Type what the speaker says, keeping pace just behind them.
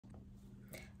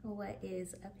What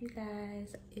is up, you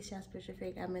guys? It's your spiritual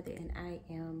fake godmother, and I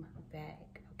am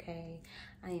back. Okay,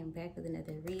 I am back with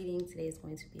another reading. Today is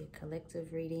going to be a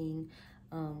collective reading.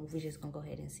 We're just gonna go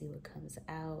ahead and see what comes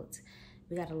out.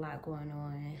 We got a lot going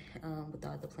on with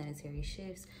all the planetary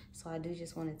shifts, so I do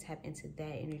just want to tap into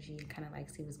that energy and kind of like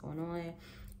see what's going on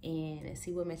and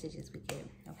see what messages we get.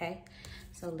 Okay,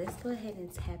 so let's go ahead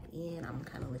and tap in. I'm gonna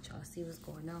kind of let y'all see what's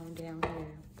going on down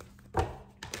here.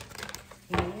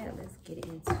 And yeah, let's get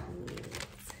into it.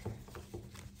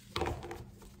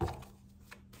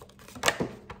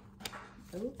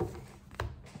 Ooh.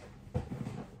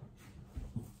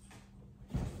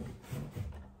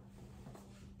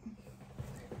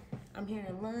 I'm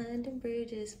hearing London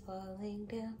bridges falling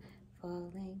down,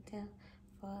 falling down,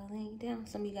 falling down.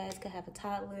 Some of you guys could have a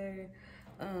toddler.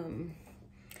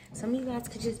 Some of you guys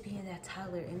could just be in that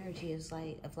toddler energy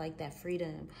of like that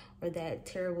freedom, or that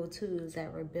terrible twos,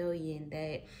 that rebellion,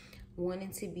 that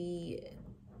wanting to be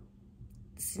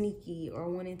sneaky, or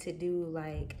wanting to do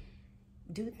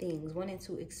things, wanting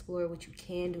to explore what you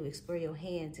can do, explore your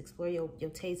hands, explore your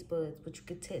taste buds, what you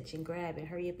could touch and grab and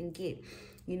hurry up and get.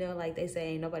 You know, like they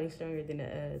say, ain't nobody stronger than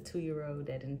a 2-year-old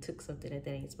that done took something that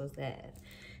they ain't supposed to have.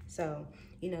 So,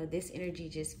 you know, this energy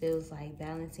just feels like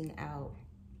balancing out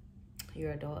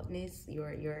your adultness,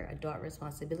 your adult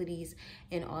responsibilities,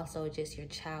 and also just your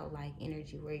childlike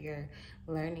energy, where you're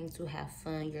learning to have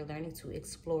fun, you're learning to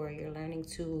explore, you're learning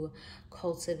to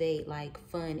cultivate like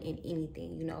fun in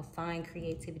anything, you know, find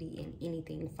creativity in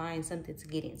anything, find something to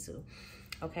get into.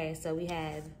 Okay, so we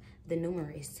have the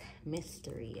numerous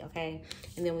mystery, okay,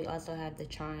 and then we also have the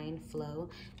trine flow.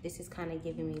 This is kind of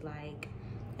giving me like,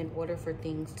 in order for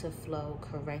things to flow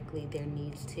correctly, there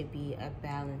needs to be a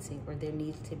balancing, or there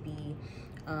needs to be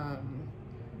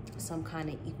some kind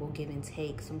of equal give and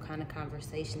take, some kind of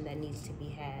conversation that needs to be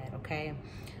had, okay?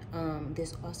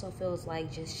 This also feels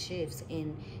like just shifts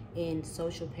in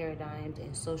social paradigms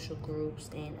and social groups,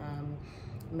 and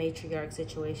matriarch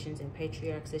situations and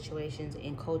patriarch situations,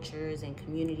 in cultures and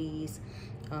communities,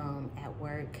 at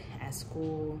work, at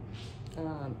school,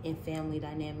 in family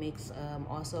dynamics,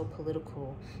 also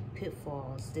political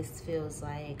pitfalls. This feels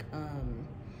like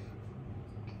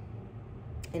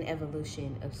an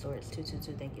evolution of sorts.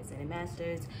 222, thank you, Ascended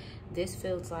Masters. This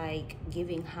feels like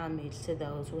giving homage to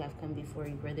those who have come before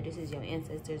you, whether this is your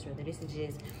ancestors, whether this is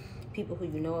just people who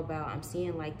you know about. I'm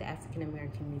seeing like the African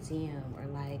American Museum, or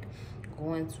like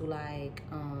going to like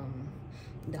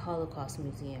the Holocaust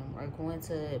Museum, or going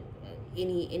to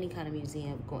any kind of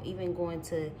museum, even going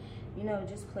to, you know,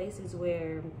 just places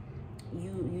where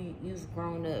you've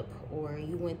grown up, or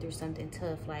you went through something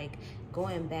tough, like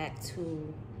going back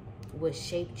to what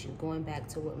shaped you, going back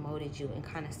to what molded you, and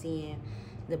kind of seeing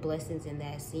the blessings in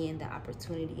that, seeing the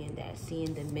opportunity in that,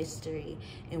 seeing the mystery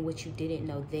in what you didn't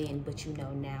know then, but you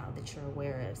know now, that you're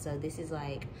aware of. So this is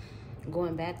like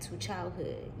going back to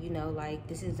childhood, you know, like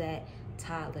this is that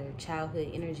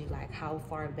childhood energy. Like, how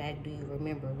far back do you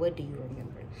remember? What do you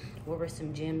remember? What were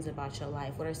some gems about your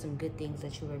life? What are some good things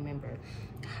that you remember?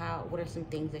 What are some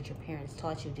things that your parents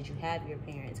taught you? Did you have your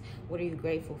parents? What are you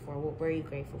grateful for? What were you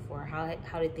grateful for?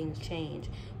 How did things change?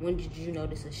 When did you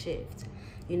notice a shift?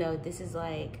 You know, this is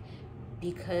like,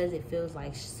 because it feels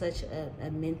like such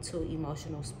a mental,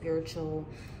 emotional, spiritual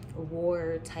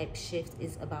war type shift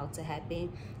is about to happen.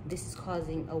 This is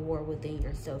causing a war within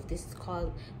yourself. This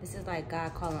is like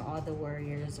God calling all the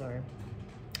warriors, or,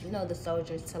 you know, the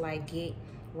soldiers, to like get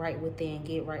right within,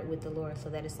 get right with the Lord, so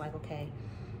that it's like, okay,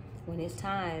 when it's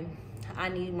time, I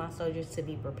need my soldiers to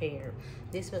be prepared.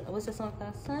 What's the song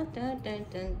called?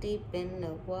 Something deep in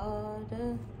the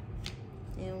water,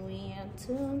 and we are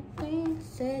 2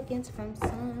 seconds from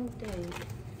Sunday.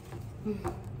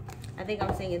 I think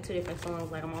I'm singing 2 different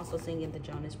songs. Like, I'm also singing the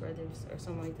Jonas Brothers or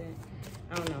something like that.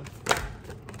 I don't know.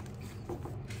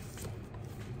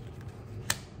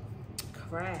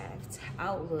 Craft,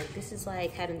 outlook. This is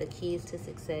like having the keys to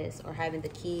success, or having the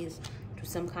keys to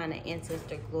some kind of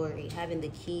ancestor glory, having the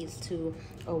keys to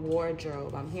a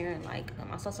wardrobe. I'm hearing like,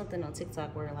 I saw something on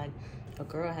TikTok where like a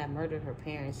girl had murdered her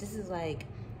parents. This is like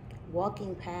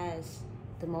walking past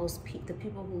the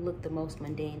people who look the most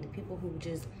mundane, the people who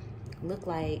just look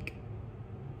like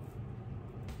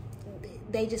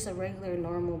they just a regular,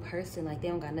 normal person. Like, they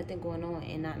don't got nothing going on,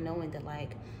 and not knowing that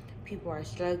like people are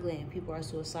struggling, people are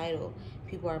suicidal,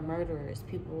 people are murderers,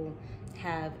 people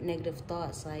have negative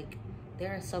thoughts. Like,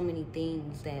 there are so many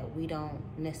things that we don't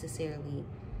necessarily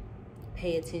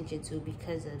pay attention to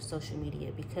because of social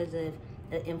media, because of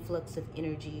the influx of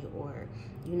energy, or,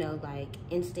 you know, like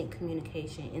instant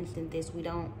communication, instant this. We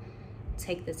don't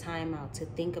take the time out to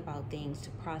think about things, to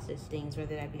process things,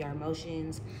 whether that be our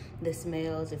emotions, the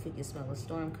smells, if we can smell a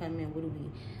storm coming, what do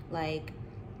we, like,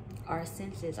 our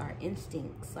senses, our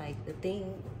instincts, like the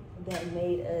thing that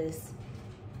made us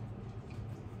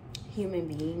human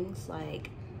beings, like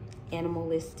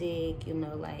animalistic, you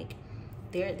know, like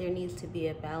there needs to be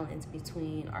a balance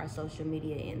between our social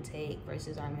media intake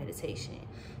versus our meditation.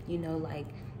 You know, like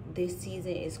this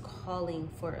season is calling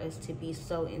for us to be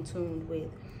so in tune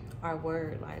with our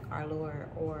word, like our Lord,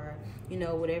 or, you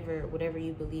know, whatever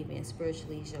you believe in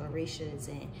spiritually, your Orishas,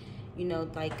 and, you know,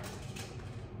 like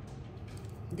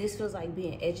this feels like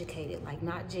being educated, like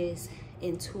not just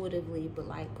intuitively, but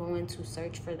like going to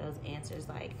search for those answers,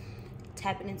 like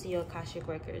tapping into your Akashic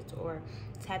records, or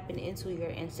tapping into your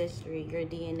ancestry, your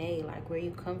DNA, like where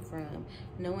you come from,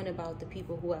 knowing about the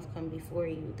people who have come before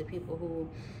you, the people who,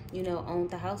 you know, own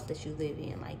the house that you live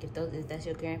in, like if that's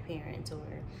your grandparents, or,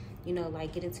 you know,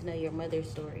 like getting to know your mother's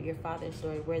story, your father's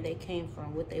story, where they came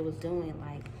from, what they was doing,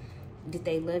 like did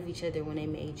they love each other when they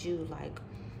made you, like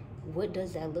what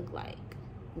does that look like?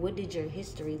 What did your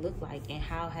history look like, and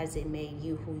how has it made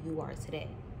you who you are today?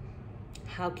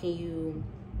 How can you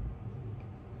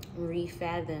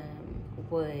refathom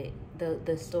what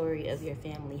the story of your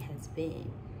family has been?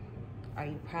 Are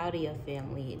you proud of your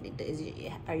family?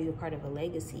 Are you a part of a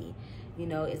legacy? You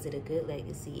know, is it a good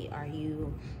legacy? Are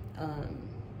you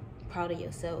proud of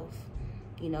yourself?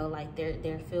 You know, like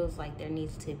there feels like there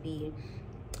needs to be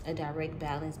a direct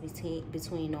balance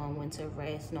between knowing when to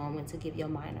rest, knowing when to give your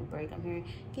mind a break. I'm hearing,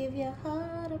 give your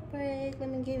heart a break, let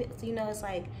me give it. So, you know, it's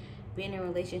like being in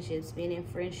relationships, being in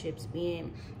friendships,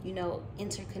 being, you know,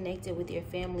 interconnected with your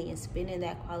family and spending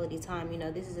that quality time. You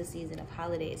know, this is a season of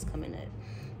holidays coming up.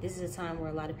 This is a time where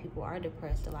a lot of people are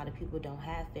depressed. A lot of people don't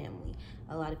have family.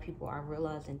 A lot of people are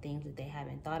realizing things that they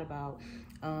haven't thought about,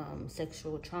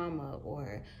 sexual trauma,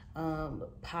 or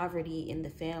poverty in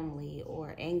the family,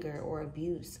 or anger or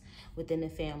abuse within the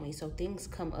family. So things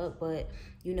come up, but,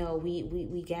 you know,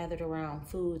 we gathered around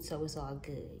food, so it's all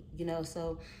good, you know.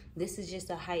 So this is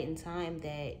just a heightened time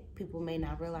that people may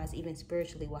not realize, even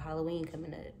spiritually, with Halloween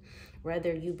coming up.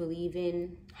 Whether you believe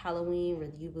in Halloween,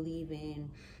 whether you believe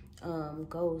in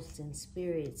ghosts and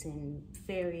spirits and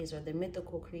fairies, or the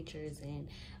mythical creatures, and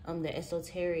the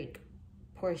esoteric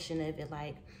portion of it,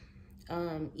 like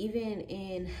even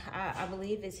in, I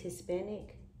believe it's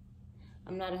Hispanic,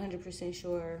 I'm not 100%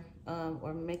 sure,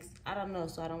 or mixed, I don't know,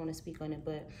 so I don't want to speak on it,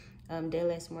 but De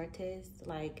Los Muertos,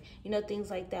 like, you know,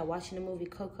 things like that. Watching the movie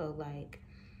Coco, like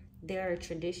there are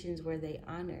traditions where they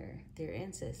honor their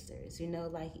ancestors, you know,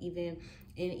 like even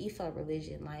in Ifa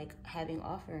religion, like having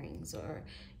offerings, or,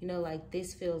 you know, like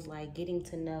this feels like getting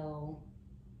to know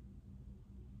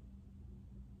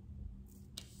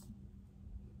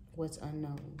what's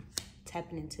unknown,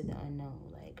 tapping into the unknown.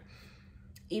 Like,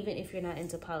 even if you're not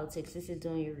into politics, this is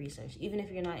doing your research. Even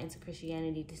if you're not into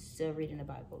Christianity, this is still reading the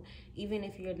Bible. Even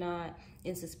if you're not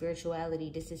into spirituality,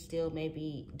 this is still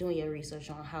maybe doing your research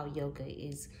on how yoga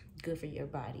is good for your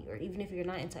body. Or even if you're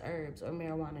not into herbs or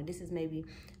marijuana, this is maybe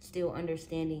still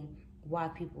understanding why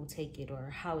people take it, or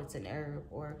how it's an herb,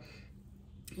 or,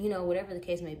 you know, whatever the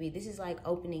case may be. This is like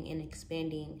opening and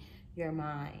expanding your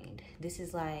mind. This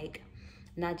is like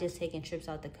not just taking trips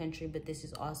out the country, but this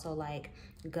is also like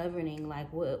governing, like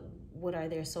what are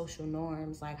their social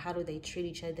norms, like how do they treat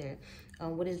each other,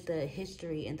 what is the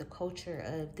history and the culture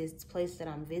of this place that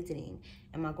I'm visiting.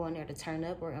 Am I going there to turn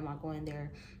up, or am I going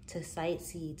there to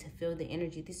sightsee, to feel the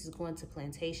energy? This is going to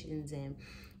plantations, and,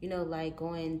 you know, like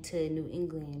going to New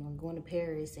England or going to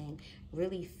Paris, and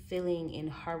really feeling and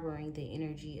harboring the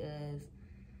energy of,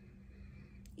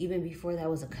 even before that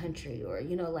was a country, or,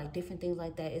 you know, like different things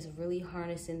like that. Is really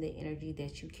harnessing the energy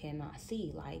that you cannot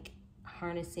see, like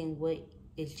harnessing what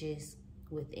is just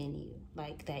within you,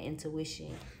 like that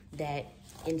intuition, that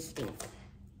instinct.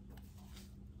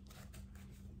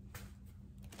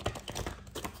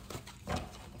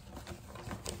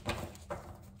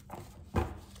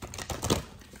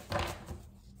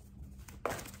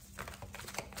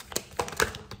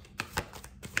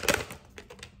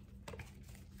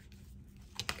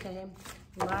 Okay,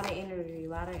 a lot of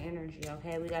energy,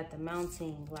 okay? We got the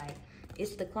mountain, like,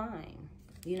 it's the climb.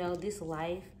 You know, this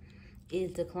life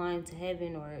is the climb to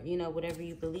heaven, or, you know, whatever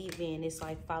you believe in. It's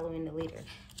like following the leader.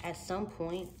 At some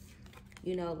point,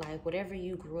 you know, like whatever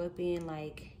you grew up in,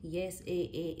 like, yes,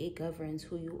 it governs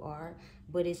who you are,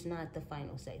 but it's not the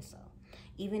final say-so.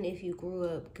 Even if you grew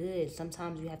up good,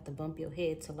 sometimes you have to bump your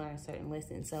head to learn certain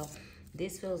lessons. So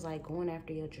this feels like going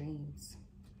after your dreams.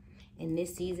 In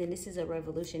this season, this is a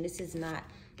revolution. This is not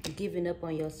giving up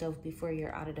on yourself before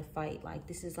you're out of the fight. Like,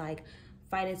 this is like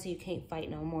fight until you can't fight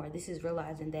no more. This is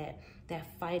realizing that that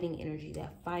fighting energy,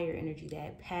 that fire energy,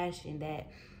 that passion,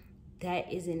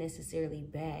 that isn't necessarily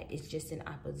bad. It's just an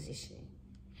opposition.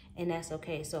 And that's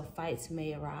okay. So fights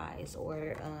may arise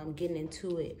or getting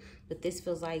into it. But this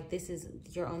feels like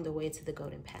you're on the way to the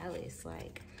Golden Palace.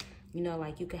 Like, you know,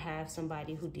 like you could have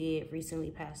somebody who did recently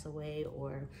pass away,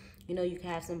 or, you know, you could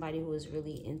have somebody who is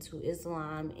really into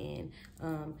Islam and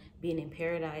being in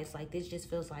paradise. Like, this just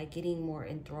feels like getting more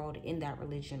enthralled in that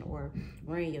religion, or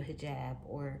wearing your hijab,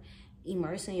 or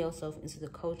immersing yourself into the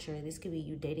culture. This could be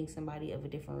you dating somebody of a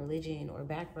different religion or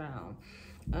background.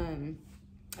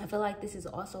 I feel like this is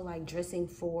also like dressing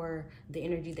for the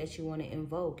energy that you want to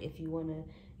invoke. If you want to,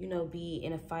 you know, be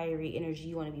in a fiery energy,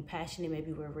 you want to be passionate,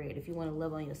 maybe wear red. If you want to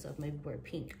love on yourself, maybe wear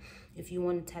pink. If you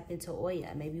want to tap into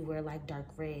Oya, maybe wear like dark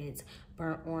reds,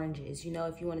 burnt oranges. You know,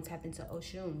 if you want to tap into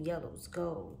Oshun, yellows,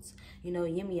 golds. You know,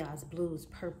 Yemiya's blues,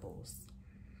 purples,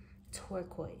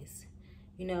 turquoise.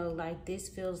 You know, like this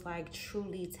feels like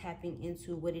truly tapping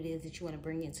into what it is that you want to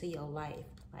bring into your life.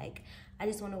 Like, I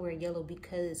just want to wear yellow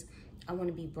because I want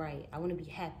to be bright. I want to be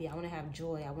happy. I want to have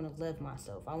joy. I want to love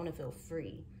myself. I want to feel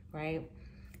free, right?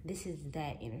 This is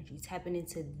that energy. Tapping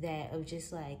into that of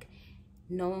just like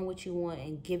knowing what you want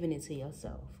and giving it to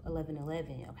yourself.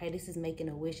 1111, okay? This is making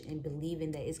a wish and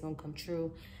believing that it's going to come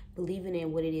true. Believing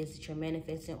in what it is that you're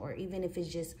manifesting, or even if it's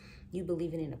just you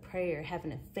believing in a prayer,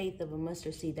 having a faith of a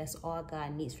mustard seed. That's all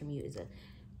God needs from you.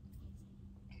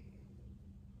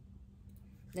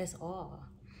 That's all.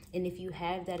 And if you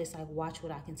have that, it's like, watch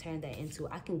what I can turn that into.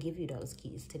 I can give you those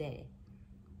keys today.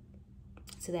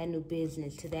 To that new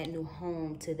business, to that new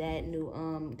home, to that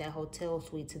new, that hotel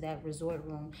suite, to that resort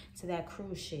room, to that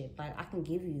cruise ship. Like, I can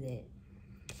give you that.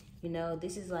 You know,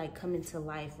 this is like coming to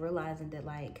life, realizing that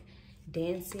like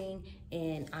dancing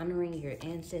and honoring your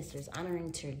ancestors,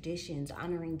 honoring traditions,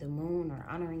 honoring the moon or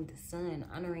honoring the sun,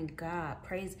 honoring God,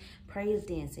 praise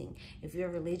dancing. If you're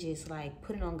religious, like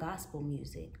putting on gospel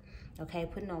music. Okay,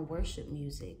 putting on worship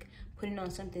music, putting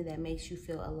on something that makes you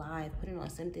feel alive, putting on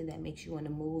something that makes you want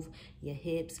to move your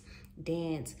hips,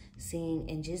 dance, sing,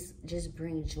 and just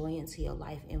bring joy into your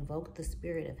life. Invoke the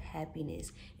spirit of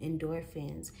happiness,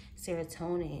 endorphins,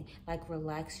 serotonin, like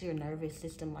relax your nervous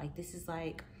system. Like, this is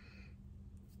like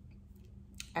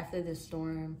after the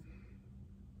storm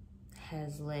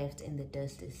has left and the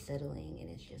dust is settling,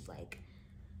 and it's just like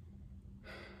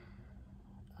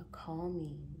a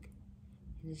calming.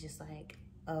 And it's just like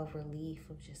a relief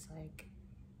of just like,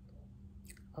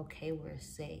 okay, we're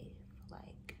safe.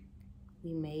 Like,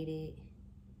 we made it.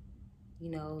 You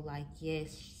know, like,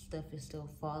 yes, stuff is still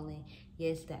falling.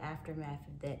 Yes, the aftermath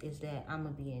of that is that I'm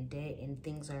going to be in debt and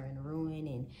things are in ruin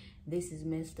and this is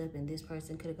messed up and this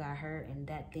person could have got hurt and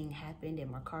that thing happened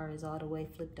and my car is all the way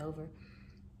flipped over.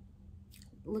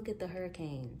 Look at the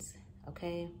hurricanes,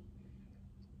 okay?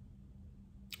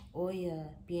 Oya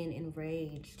being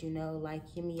enraged, you know,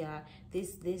 like Yemiya,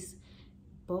 this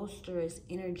boisterous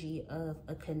energy of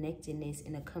a connectedness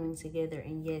and a coming together.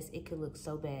 And yes, it could look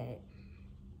so bad,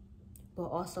 but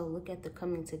also look at the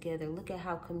coming together. Look at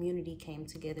how community came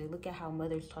together. Look at how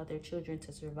mothers taught their children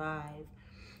to survive.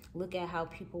 Look at how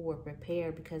people were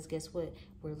prepared, because guess what?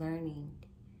 We're learning,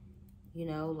 you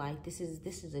know, like this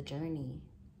is a journey,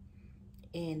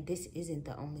 and this isn't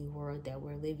the only world that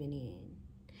we're living in.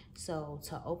 So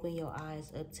to open your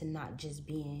eyes up to not just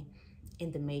being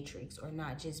in the matrix, or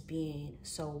not just being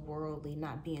so worldly,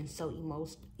 not being so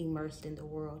immersed in the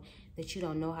world that you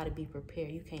don't know how to be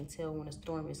prepared. You can't tell when a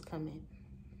storm is coming.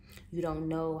 You don't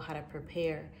know how to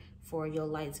prepare for your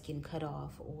lights getting cut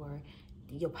off, or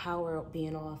your power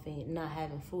being off and not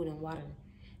having food and water.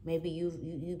 Maybe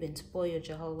you've been spoiled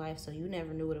your whole life, so you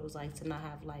never knew what it was like to not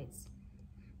have lights.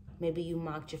 Maybe you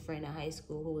mocked your friend in high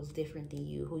school who was different than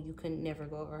you, who you couldn't never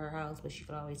go over her house, but she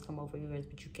could always come over yours,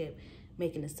 but you kept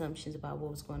making assumptions about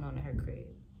what was going on in her crib.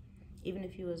 Even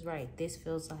if you was right, this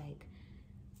feels like,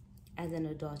 as an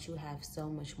adult, you have so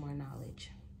much more knowledge.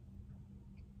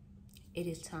 It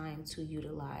is time to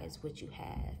utilize what you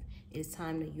have. It is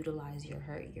time to utilize your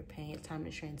hurt, your pain. It's time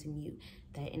to transmute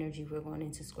that energy. We're going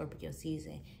into Scorpio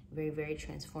season. Very, very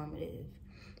transformative.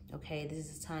 Okay, this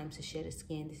is a time to shed a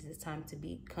skin. This is a time to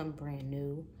become brand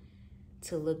new,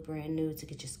 to look brand new, to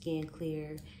get your skin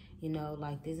clear. You know,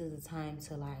 like this is a time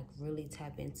to like really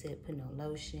tap into putting on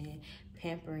lotion,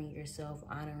 pampering yourself,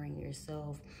 honoring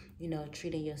yourself, you know,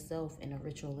 treating yourself in a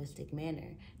ritualistic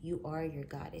manner. You are your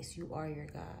goddess. You are your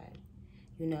God.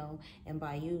 You know, and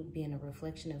by you being a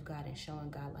reflection of God and showing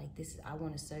God like this, I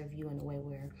want to serve you in a way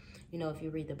where, you know, if you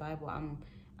read the Bible,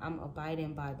 I'm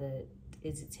abiding by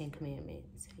is it 10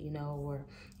 commandments, you know, or,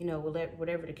 you know,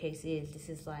 whatever the case is. This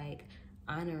is like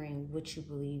honoring what you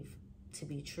believe to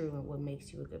be true, and what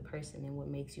makes you a good person, and what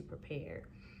makes you prepared,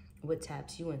 what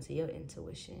taps you into your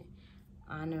intuition.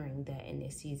 Honoring that in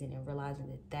this season and realizing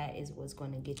that that is what's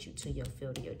going to get you to your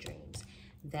field of your dreams.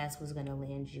 That's what's going to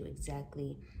land you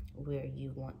exactly where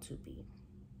you want to be.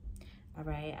 All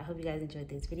right, I hope you guys enjoyed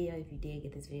this video. If you did,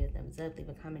 give this video a thumbs up, leave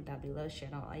a comment down below, share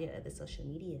it on all your other social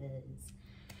medias.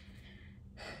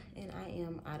 And I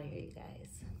am out of here, you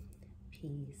guys.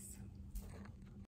 Peace.